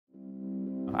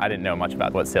I didn't know much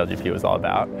about what SailGP was all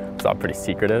about. It was all pretty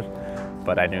secretive,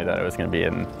 but I knew that it was going to be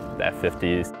in the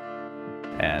F50s,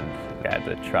 and I had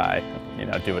to try,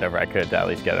 do whatever I could to at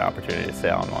least get an opportunity to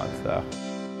sail on one. So,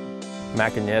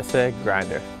 Mac Agnese,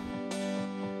 grinder.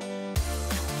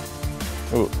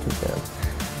 Ooh, too bad.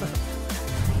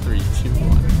 3, 2,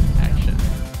 1, action.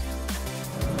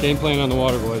 Game plan on the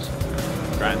water, boys.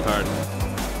 Grind hard.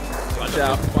 Watch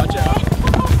out, watch out.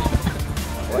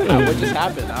 What just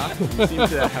happened, huh? You seem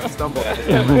to have stumbled.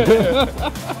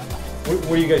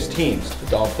 What are you guys teams? The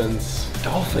Dolphins.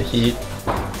 Dolphins? The Heat.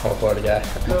 Oh, Florida guy.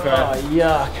 Oh,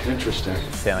 yuck. Interesting.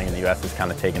 Sailing in the U.S. has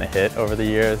kind of taken a hit over the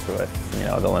years with, the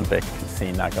Olympic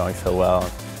scene not going so well.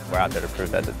 We're out there to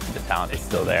prove that the talent is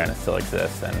still there and it still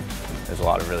exists, and there's a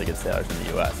lot of really good sailors in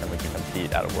the U.S. and we can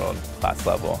compete at a world-class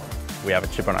level. We have a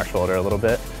chip on our shoulder a little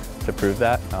bit to prove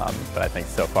that, but I think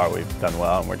so far we've done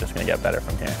well and we're just going to get better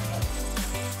from here.